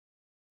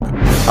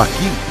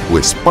Aqui, o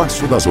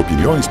espaço das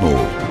opiniões no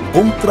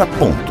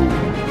Contraponto,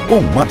 com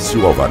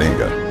Márcio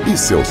Alvarenga e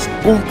seus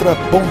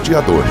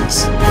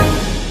contraponteadores.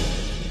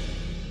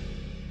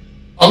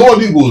 Alô,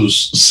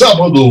 amigos,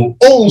 sábado,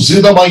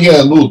 11 da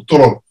manhã, no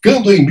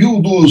Trocando em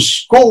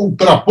Miúdos,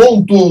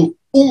 Contraponto,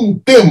 um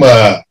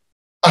tema,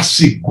 a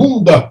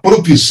segunda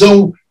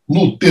profissão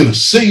no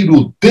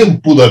terceiro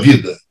tempo da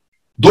vida.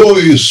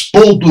 Dois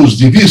pontos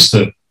de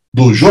vista,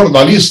 do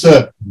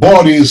jornalista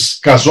Boris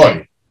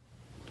Casoy.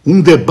 Um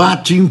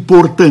debate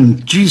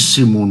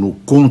importantíssimo no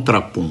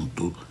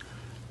Contraponto.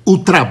 O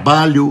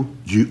trabalho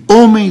de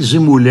homens e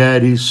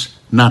mulheres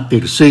na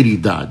terceira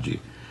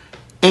idade.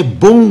 É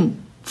bom,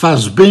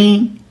 faz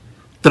bem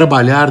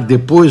trabalhar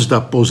depois da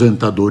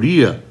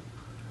aposentadoria?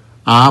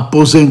 A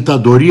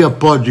aposentadoria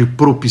pode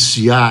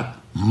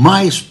propiciar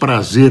mais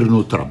prazer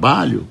no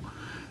trabalho?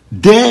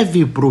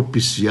 Deve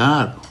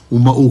propiciar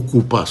uma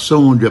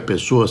ocupação onde a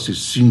pessoa se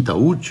sinta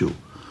útil?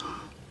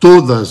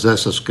 Todas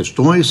essas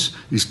questões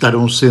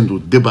estarão sendo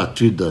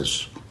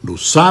debatidas no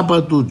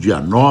sábado, dia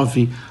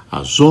 9,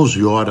 às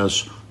 11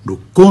 horas, no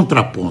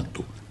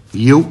Contraponto.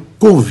 E eu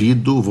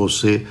convido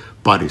você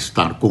para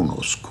estar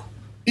conosco.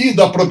 E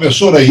da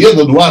professora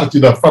Yeda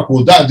Duarte, da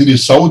Faculdade de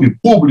Saúde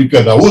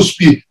Pública da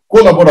USP,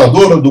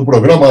 colaboradora do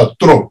programa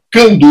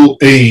Trocando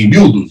em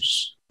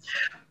Miúdos.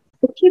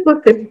 O que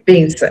você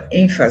pensa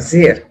em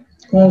fazer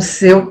com o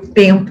seu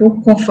tempo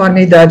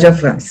conforme a idade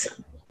avança?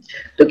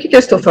 Do que eu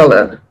estou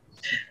falando?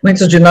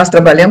 Muitos de nós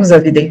trabalhamos a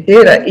vida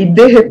inteira e,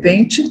 de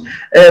repente,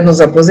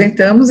 nos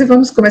aposentamos e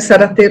vamos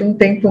começar a ter um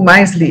tempo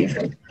mais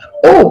livre.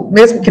 Ou,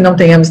 mesmo que não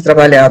tenhamos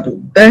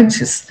trabalhado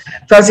antes,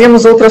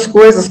 fazíamos outras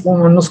coisas,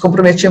 como nos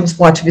comprometíamos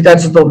com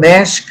atividades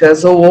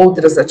domésticas ou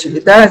outras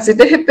atividades, e,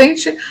 de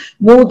repente,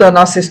 muda a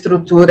nossa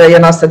estrutura e a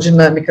nossa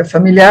dinâmica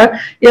familiar,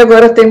 e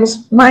agora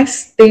temos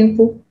mais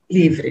tempo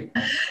livre.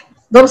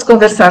 Vamos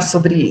conversar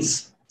sobre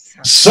isso.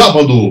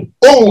 Sábado,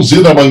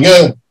 11 da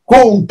manhã,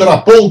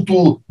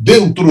 Contraponto,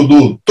 dentro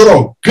do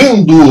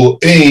Trocando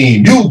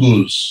em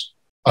Miúdos.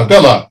 Até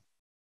lá.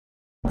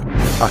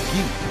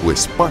 Aqui, o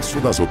espaço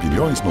das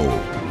opiniões no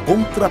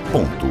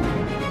Contraponto,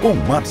 com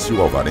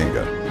Márcio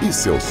Alvarenga e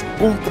seus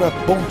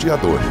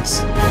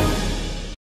contraponteadores.